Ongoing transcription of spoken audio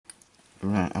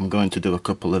Right, I'm going to do a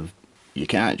couple of... You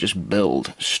can't just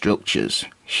build structures,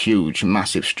 huge,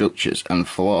 massive structures and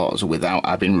floors without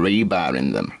having rebar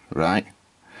in them, right?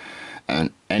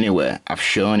 And anyway, I've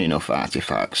shown enough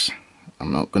artifacts.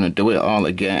 I'm not going to do it all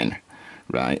again,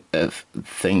 right? Of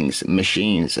things,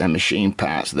 machines and machine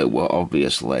parts that were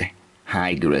obviously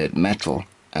high-grade metal,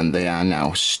 and they are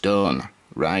now stone,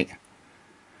 right?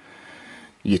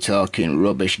 You're talking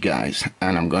rubbish, guys,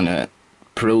 and I'm going to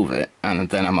prove it. And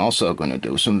then I'm also going to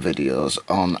do some videos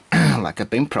on, like I've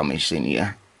been promising you,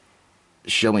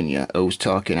 showing you who's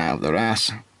talking out of their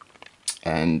ass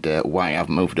and why I've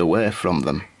moved away from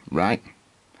them, right?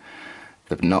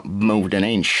 They've not moved an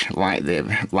inch, like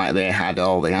they had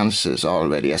all the answers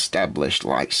already established,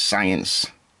 like science,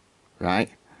 right?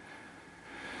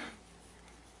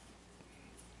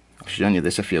 I've shown you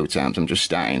this a few times. I'm just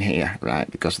starting here, right?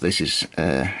 Because this is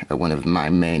one of my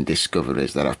main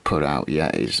discoveries that I've put out, yeah,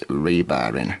 is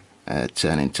rebarring,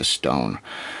 turning to stone.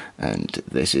 And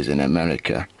this is in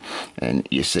America, and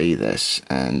you see this,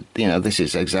 and you know, this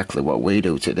is exactly what we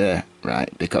do today, right?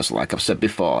 Because like I've said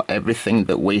before, everything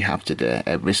that we have today,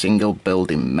 every single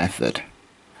building method,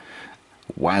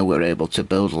 why we're able to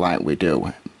build like we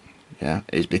do, yeah,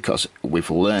 is because we've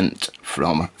learnt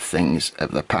from things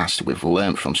of the past. We've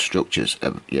learnt from structures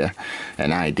of, yeah,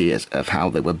 and ideas of how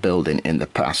they were building in the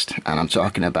past, and I'm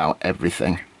talking about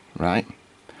everything, right?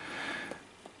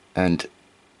 And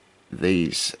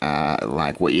these are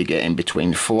like what you get in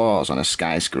between floors on a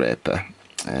skyscraper,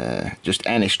 just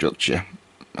any structure.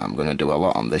 I'm going to do a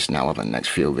lot on this now over the next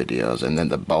few videos, and then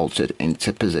they're bolted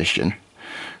into position,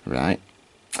 right?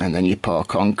 And then you pour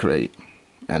concrete,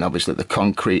 and obviously the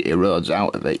concrete erodes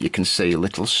out of it. You can see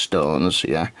little stones,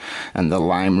 yeah, and the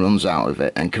lime runs out of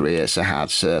it and creates a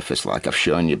hard surface like I've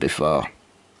shown you before.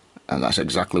 And that's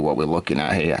exactly what we're looking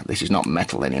at here. This is not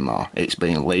metal anymore. It's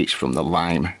being leached from the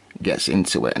lime, gets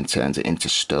into it and turns it into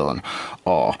stone,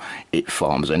 or it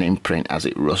forms an imprint as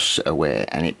it rusts away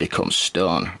and it becomes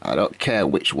stone. I don't care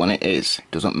which one it is,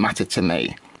 it doesn't matter to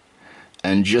me.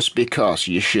 And just because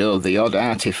you show the odd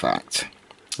artifact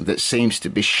that seems to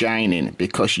be shining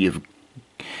because you've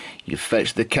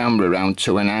fetched the camera around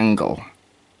to an angle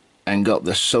and got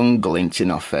the sun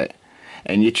glinting off it,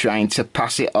 and you're trying to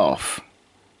pass it off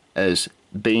as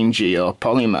being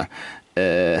geopolymer,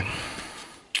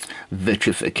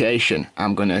 vitrification.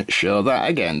 I'm going to show that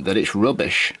again, that it's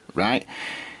rubbish, right?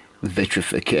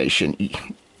 Vitrification,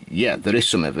 yeah, there is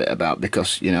some of it about,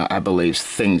 because, you know, I believe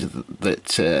things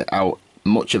that how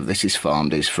much of this is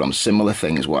formed is from similar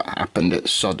things what happened at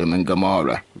Sodom and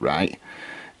Gomorrah, right?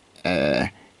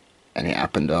 And it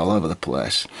happened all over the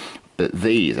place. But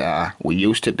these we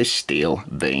used to be steel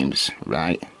beams,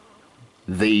 right?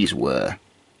 These were.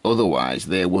 Otherwise,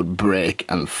 they would break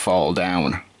and fall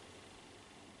down.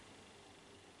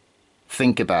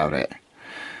 Think about it,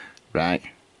 right?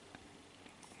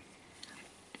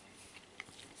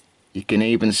 You can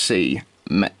even see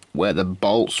where the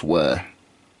bolts were.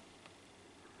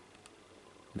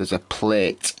 There's a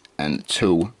plate and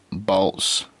two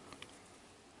bolts.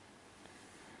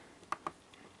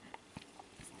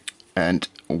 And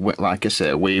like I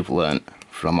say, we've learnt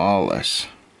from all this.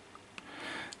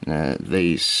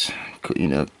 These, you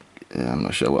know, I'm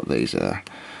not sure what these are.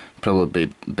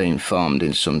 Probably being formed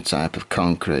in some type of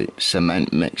concrete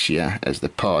cement mixture as they're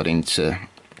poured into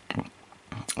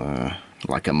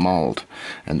like a mould,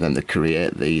 and then they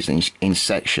create these in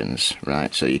sections,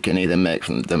 right? So you can either make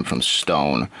them from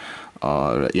stone,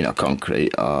 or, you know,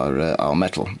 concrete, or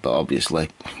metal. But obviously,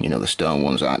 you know, the stone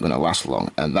ones aren't going to last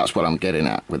long, and that's what I'm getting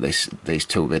at with these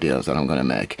two videos that I'm going to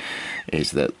make,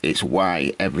 is that it's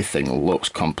why everything looks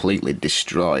completely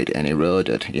destroyed and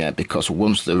eroded, yeah, because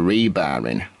once the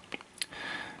rebarring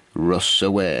rusts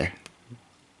away,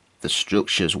 the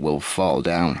structures will fall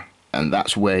down. And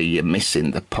that's where you're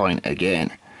missing the point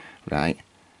again, right?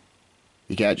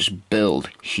 You can't just build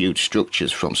huge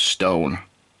structures from stone.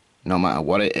 No matter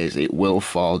what it is, it will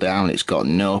fall down. It's got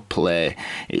no play,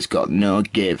 it's got no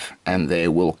give, and they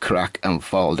will crack and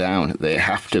fall down. They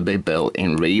have to be built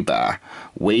in rebar.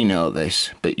 We know this,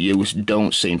 but you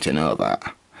don't seem to know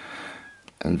that.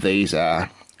 And these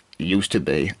used to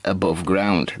be above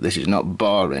ground. This is not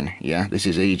boring, yeah? This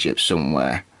is Egypt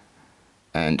somewhere.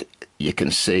 And you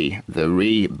can see the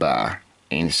rebar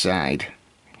inside,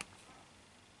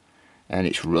 and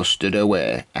it's rusted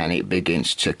away and it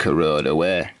begins to corrode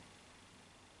away.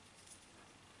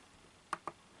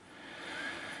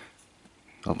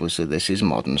 Obviously this is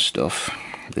modern stuff.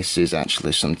 This is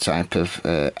actually some type of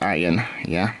iron,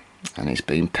 yeah, and it's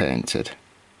been painted,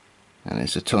 and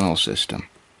it's a tunnel system.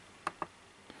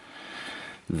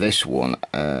 This one,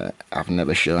 I've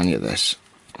never shown you this.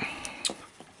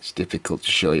 It's difficult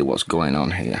to show you what's going on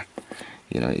here.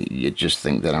 You know, you just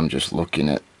think that I'm just looking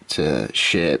at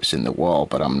shapes in the wall,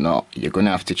 but I'm not. You're going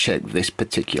to have to check this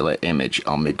particular image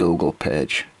on my Google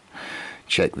page.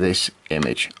 Check this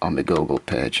image on my Google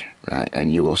page, right,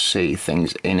 and you will see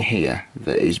things in here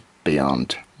that is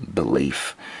beyond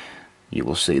belief. You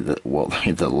will see that what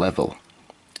the level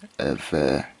of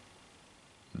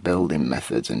building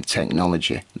methods and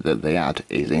technology that they had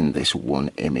is in this one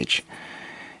image.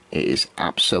 It is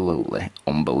absolutely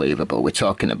unbelievable. We're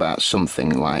talking about something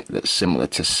like that's similar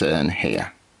to CERN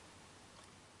here,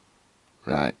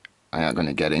 right? I am going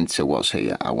to get into what's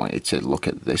here. I want you to look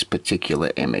at this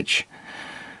particular image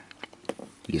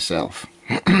yourself.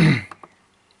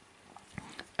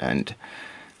 And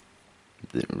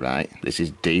right, this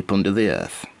is deep under the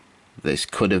earth. This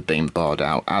could have been bored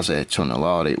out as a tunnel,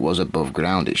 or it was above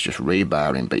ground. It's just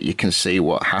rebarring, but you can see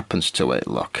what happens to it.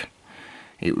 Look,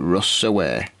 it rusts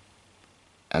away,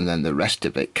 and then the rest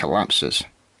of it collapses.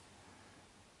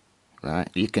 Right,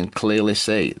 you can clearly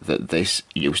see that this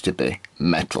used to be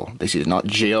metal. This is not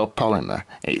geopolymer,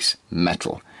 it's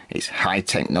metal. It's high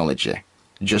technology.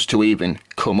 Just to even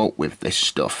come up with this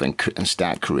stuff and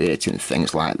start creating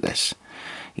things like this.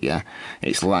 Yeah,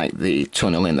 it's like the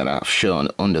tunneling that I've shown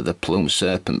under the Plume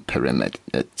Serpent Pyramid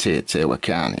at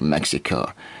Teotihuacan in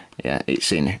Mexico. Yeah,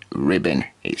 it's in ribbon,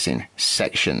 it's in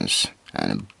sections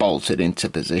and bolted into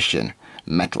position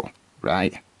metal,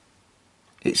 right?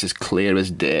 It's as clear as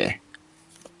day.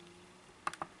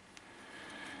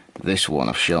 This one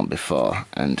I've shown before,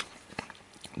 and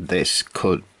this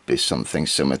could be something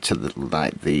similar to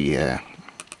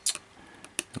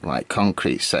like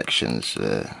concrete sections,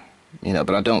 you know,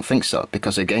 but I don't think so,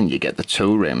 because again you get the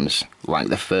two rims like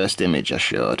the first image I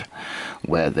showed,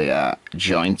 where they are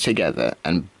joined together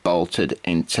and bolted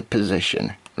into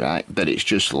position, right? But it's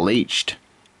just leached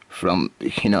from,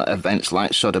 you know, events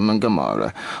like Sodom and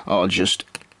Gomorrah, or just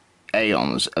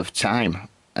aeons of time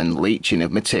and leaching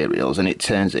of materials, and it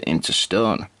turns it into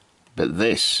stone. But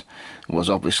this was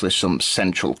obviously some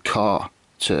central core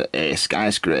to a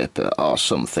skyscraper or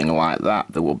something like that.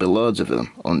 There will be loads of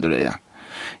them under here.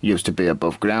 Used to be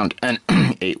above ground, and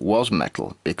it was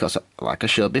metal, because like I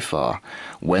showed before,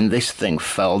 when this thing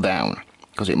fell down,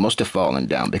 because it must have fallen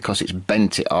down because it's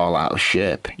bent it all out of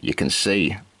shape. You can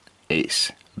see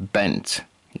it's bent,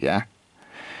 yeah?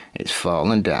 It's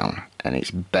fallen down and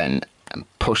it's bent and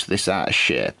pushed this out of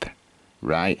shape,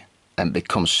 right? And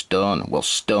become stone. Well,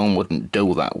 stone wouldn't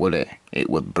do that, would it? It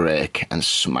would break and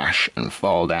smash and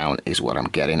fall down, is what I'm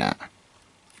getting at.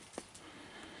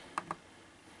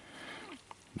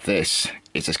 This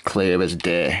is as clear as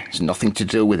day. It's nothing to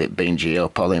do with it being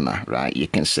geopolymer, right? You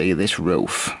can see this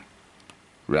roof,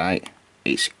 right?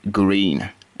 It's green,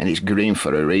 and it's green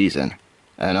for a reason.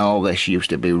 And all this used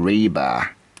to be rebar,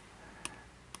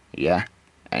 yeah?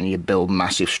 And you build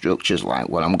massive structures like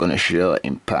what I'm going to show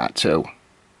in part 2.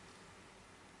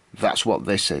 That's what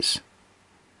this is.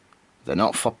 They're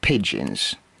not for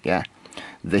pigeons, yeah?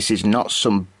 This is not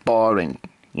some boring,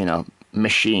 you know,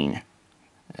 machine,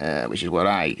 which is what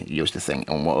I used to think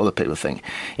and what other people think.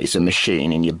 It's a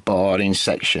machine and you bore in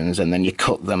sections and then you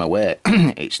cut them away.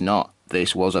 It's not.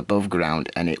 This was above ground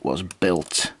and it was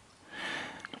built.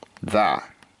 That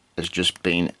has just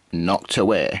been knocked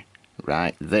away,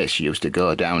 right? This used to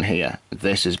go down here.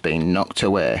 This has been knocked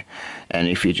away, and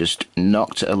if you just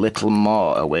knocked a little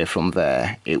more away from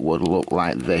there, it would look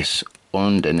like this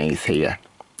underneath here.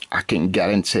 I can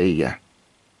guarantee you.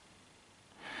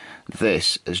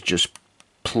 This has just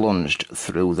plunged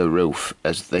through the roof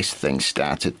as this thing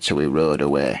started to erode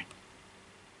away.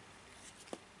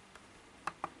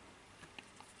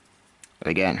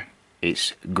 Again,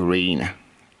 it's green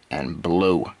and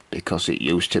blue because it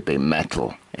used to be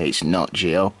metal. It's not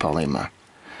geopolymer.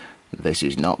 This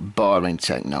is not boring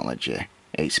technology.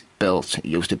 It's built. It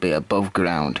used to be above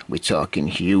ground. We're talking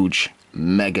huge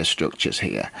mega structures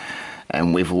here,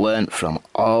 and we've learnt from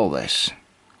all this.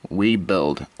 We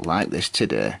build like this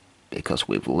today because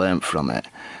we've learnt from it.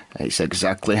 It's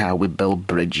exactly how we build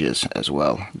bridges as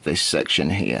well, this section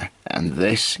here. And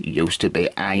this used to be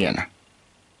iron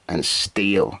and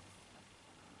steel.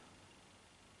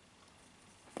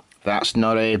 That's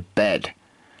not a bed.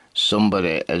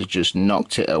 Somebody has just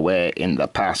knocked it away in the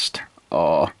past,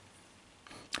 or,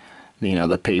 you know,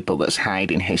 the people that's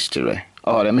hiding history,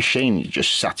 or a machine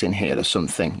just sat in here or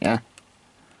something, yeah?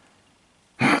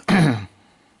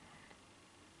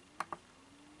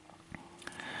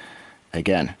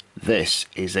 Again, this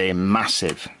is a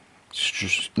massive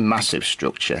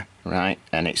structure, right?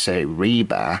 And it's a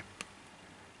rebar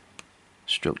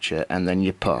structure, and then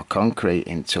you pour concrete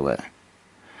into it.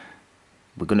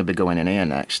 We're going to be going in here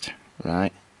next,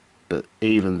 right? but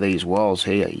even these walls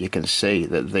here, you can see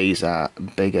that these are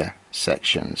bigger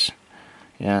sections,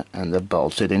 yeah, and they're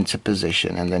bolted into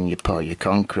position, and then you pour your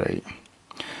concrete.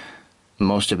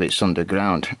 Most of it's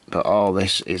underground, but all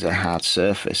this is a hard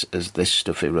surface as this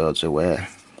stuff erodes away.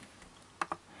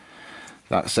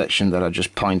 That section that I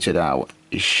just pointed out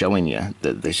is showing you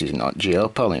that this is not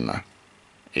geopolymer.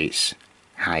 It's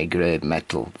high grade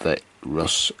metal that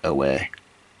rusts away,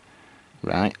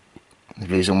 right? The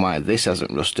reason why this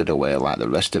hasn't rusted away like the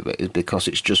rest of it is because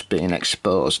it's just been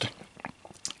exposed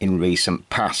in recent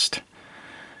past,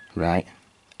 right?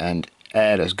 And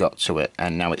air has got to it,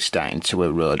 and now it's starting to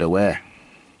erode away.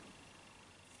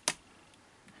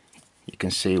 You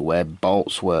can see where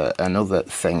bolts were and other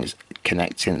things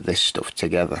connecting this stuff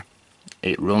together.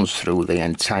 It runs through the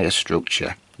entire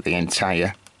structure, the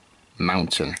entire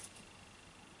mountain.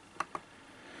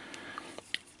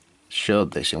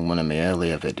 Showed this in one of my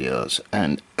earlier videos,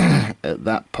 and at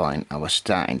that point I was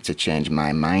starting to change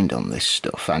my mind on this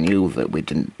stuff. I knew that we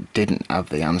didn't have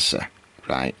the answer,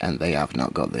 right? And they have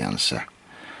not got the answer.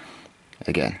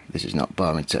 Again, this is not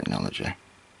boring technology,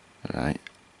 right?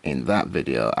 In that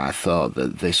video I thought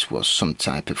that this was some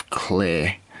type of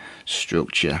clay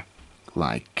structure,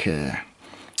 like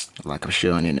I've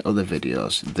shown in other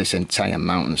videos, this entire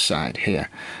mountainside here,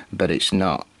 but it's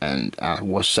not. And I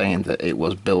was saying that it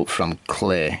was built from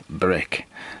clay brick,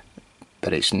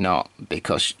 but it's not,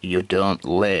 because you don't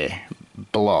lay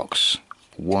blocks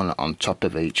one on top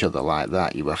of each other like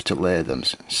that. You have to lay them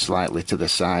slightly to the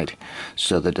side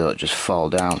so they don't just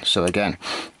fall down. So again,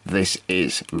 this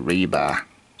is rebar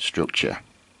structure,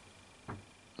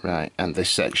 right? And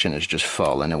this section has just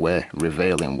fallen away,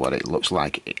 revealing what it looks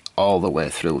like all the way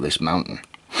through this mountain,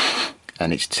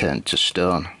 and it's turned to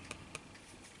stone.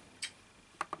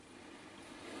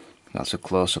 That's a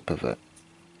close-up of it.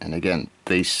 And again,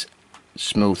 these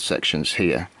smooth sections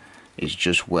here is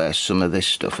just where some of this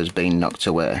stuff has been knocked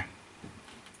away.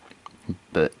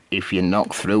 But if you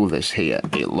knock through this here,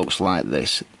 it looks like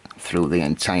this through the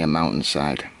entire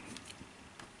mountainside.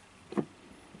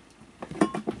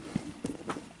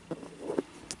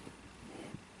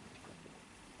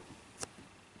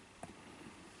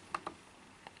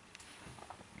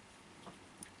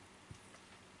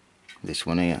 This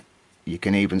one here, you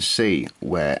can even see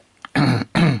where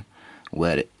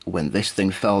when this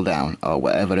thing fell down, or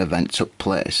whatever event took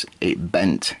place, it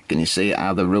bent. Can you see it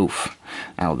out of the roof?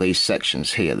 How these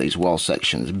sections here, these wall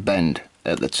sections, bend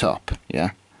at the top,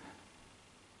 yeah?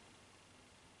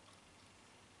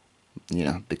 You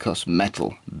know, because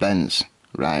metal bends,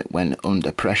 right, when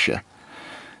under pressure.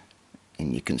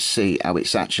 And you can see how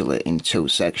it's actually in two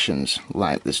sections,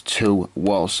 like there's two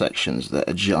wall sections that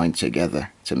are joined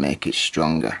together to make it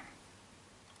stronger.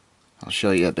 I'll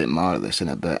show you a bit more of this in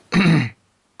a bit.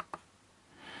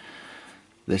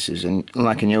 This is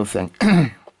like a new thing.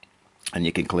 And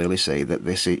you can clearly see that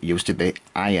this used to be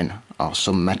iron or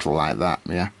some metal like that,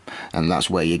 yeah? And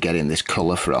that's where you're getting this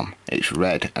colour from. It's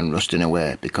red and rusting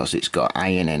away because it's got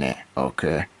iron in it,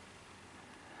 okay?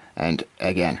 And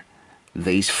again,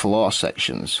 these floor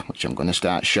sections, which I'm going to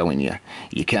start showing you,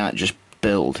 you can't just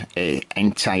build an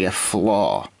entire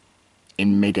floor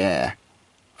in mid-air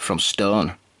from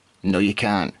stone. No, you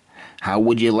can't. How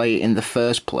would you lay it in the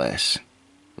first place,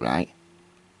 right?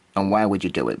 And why would you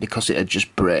do it? Because it'd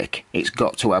just break. It's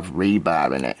got to have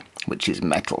rebar in it, which is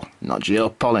metal, not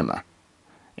geopolymer.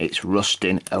 It's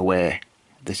rusting away.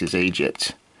 This is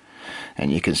Egypt.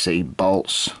 And you can see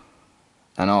bolts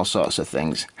and all sorts of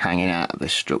things hanging out of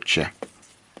this structure.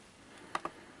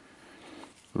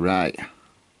 Right,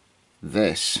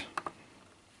 this,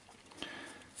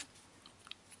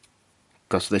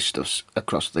 because this stuff's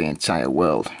across the entire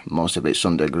world, most of it's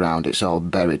underground, it's all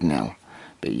buried now,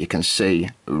 but you can see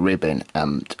ribbon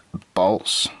and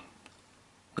bolts,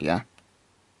 yeah,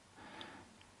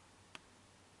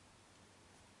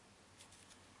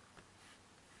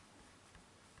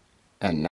 and